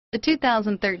The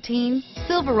 2013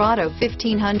 Silverado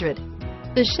 1500.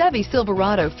 The Chevy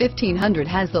Silverado 1500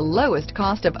 has the lowest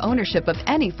cost of ownership of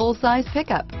any full-size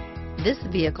pickup. This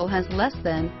vehicle has less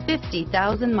than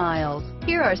 50,000 miles.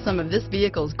 Here are some of this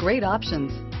vehicle's great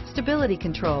options: stability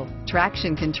control,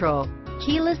 traction control,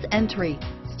 keyless entry,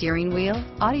 steering wheel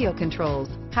audio controls,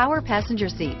 power passenger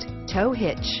seat, tow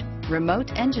hitch,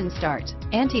 remote engine start,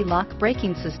 anti-lock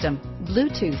braking system,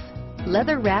 Bluetooth,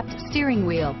 leather-wrapped steering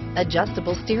wheel,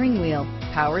 adjustable steering wheel,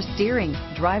 power steering,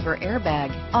 driver airbag,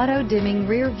 auto-dimming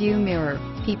rear view mirror,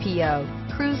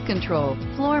 PPO, cruise control,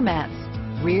 floor mats,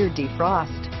 rear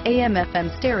defrost,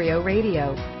 AM/FM stereo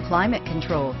radio, climate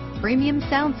control, premium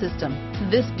sound system.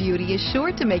 This beauty is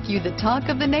sure to make you the talk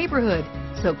of the neighborhood.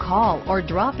 So call or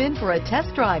drop in for a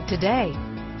test drive today.